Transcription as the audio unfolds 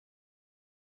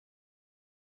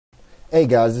Hey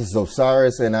guys, this is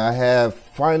Osiris, and I have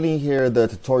finally here the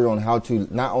tutorial on how to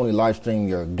not only live stream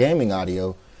your gaming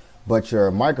audio, but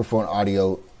your microphone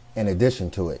audio in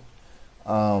addition to it.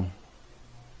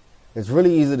 It's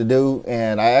really easy to do,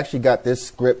 and I actually got this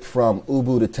script from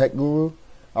Ubu the Tech Guru.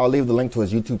 I'll leave the link to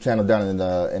his YouTube channel down in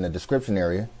the description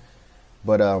area.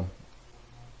 But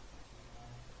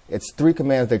it's 3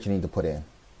 commands that you need to put in,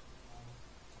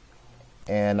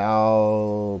 and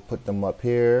I'll put them up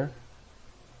here.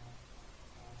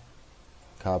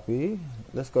 Copy.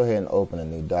 Let's go ahead and open a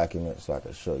new document so I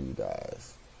can show you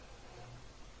guys.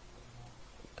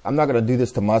 I'm not going to do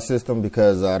this to my system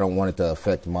because I don't want it to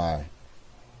affect my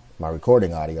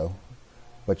recording audio.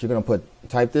 But you're going to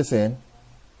type this in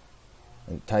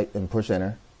and push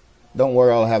enter. Don't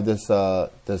worry, I'll have this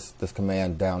this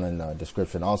command down in the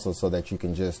description also, so that you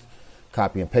can just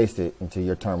copy and paste it into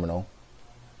your terminal.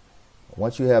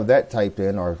 Once you have that typed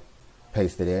in or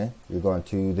pasted in, you're going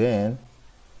to then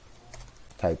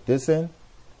type this in,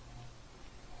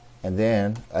 and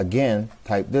then again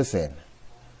type this in,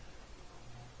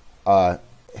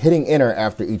 hitting enter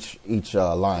after each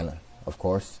line, of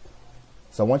course.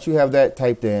 So once you have that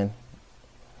typed in,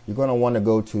 you're going to want to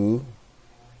go to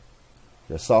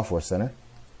your software center,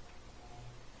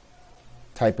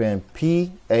 type in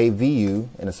PAVU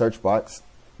in the search box,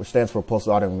 which stands for Pulse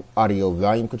Audio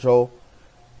Volume Control.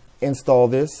 Install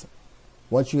this.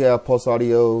 Once you have Pulse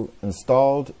Audio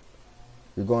installed,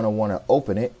 you're going to want to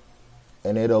open it,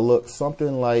 and it'll look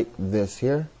something like this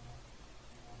here.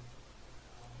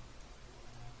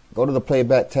 Go to the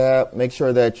playback tab. Make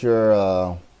sure that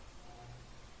your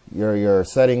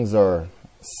settings are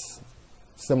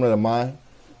similar to mine.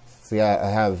 See, I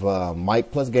have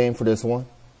mic+game for this one,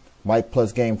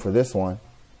 mic+game for this one,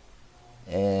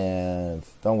 and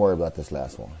don't worry about this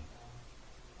last one.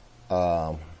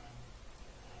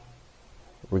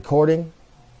 Recording.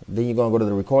 Then you're going to go to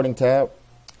the recording tab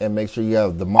and make sure you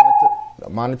have the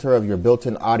monitor of your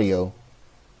built-in audio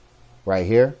right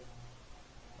here,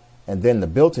 and then the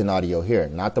built-in audio here,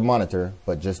 not the monitor,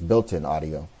 but just built-in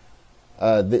audio.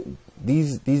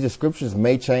 These descriptions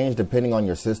may change depending on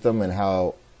your system and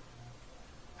how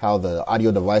the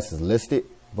audio device is listed,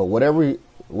 but whatever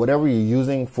you're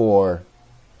using for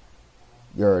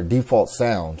your default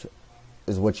sound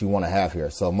is what you want to have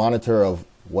here. So monitor of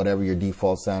whatever your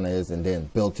default sound is, and then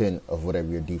built-in of whatever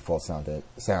your default sound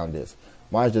is.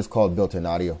 Mine's just called built-in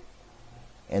audio.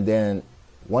 And then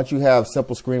once you have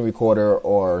Simple Screen Recorder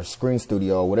or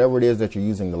SCREENSTUDIO, whatever it is that you're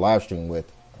using the live stream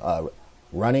with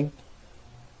running,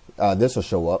 this will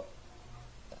show up.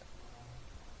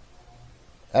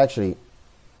 Actually,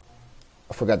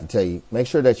 I forgot to tell you, make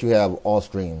sure that you have all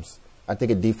streams. I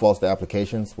think it defaults to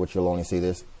applications, which you'll only see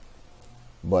this,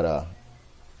 but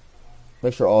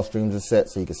make sure all streams are set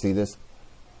so you can see this.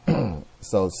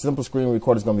 So Simple Screen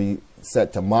Recorder is going to be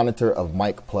set to monitor of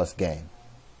mic+game.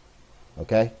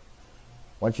 Okay.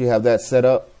 Once you have that set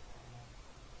up,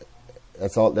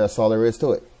 that's all there is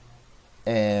to it.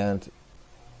 And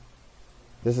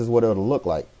this is what it'll look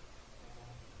like.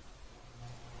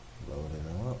 Load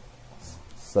it up.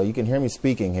 So you can hear me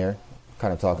speaking here,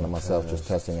 kind of talking to myself, just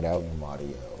testing it out. Game audio.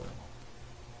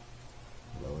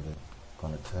 Load it.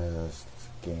 Gonna test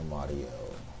game audio.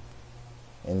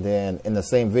 And then in the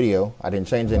same video, I didn't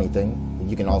change anything, but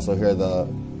you can also hear the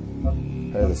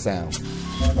sound.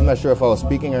 I'm not sure if I was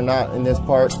speaking or not in this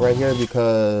part right here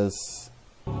because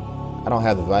I don't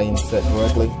have the volume set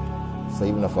correctly. So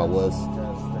even if I was,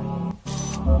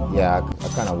 yeah, I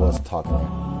kind of was talking there,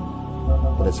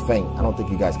 but it's faint. I don't think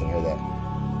you guys can hear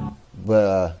that.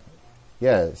 But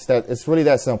yeah, it's really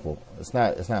that simple. It's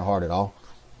not hard at all.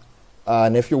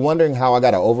 And if you're wondering how I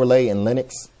got an overlay in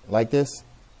Linux like this,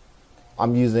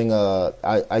 I'm using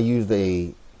I used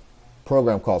a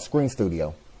program called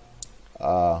SCREENSTUDIO,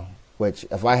 which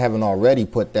if I haven't already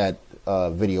put that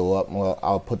video up, well,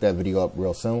 I'll put that video up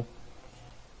real soon.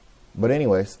 But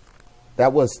anyways,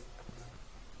 that was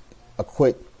a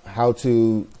quick how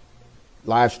to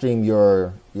live stream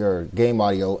your game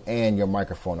audio and your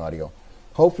microphone audio.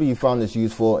 Hopefully you found this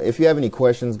useful. If you have any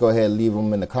questions, go ahead and leave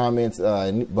them in the comments.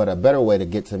 But a better way to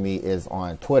get to me is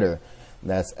on Twitter.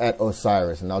 That's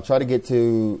 @Osiris. And I'll try to get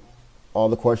to all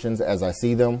the questions as I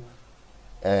see them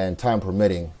and time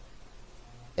permitting,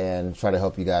 and try to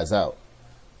help you guys out.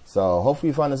 So hopefully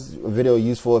you found this video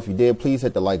useful. If you did, please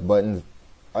hit the like button.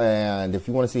 And if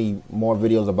you want to see more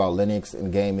videos about Linux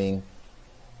and gaming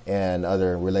and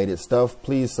other related stuff,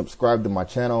 please subscribe to my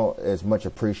channel. It's much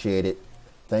appreciated.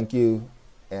 Thank you.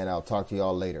 And I'll talk to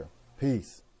y'all later.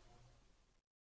 Peace.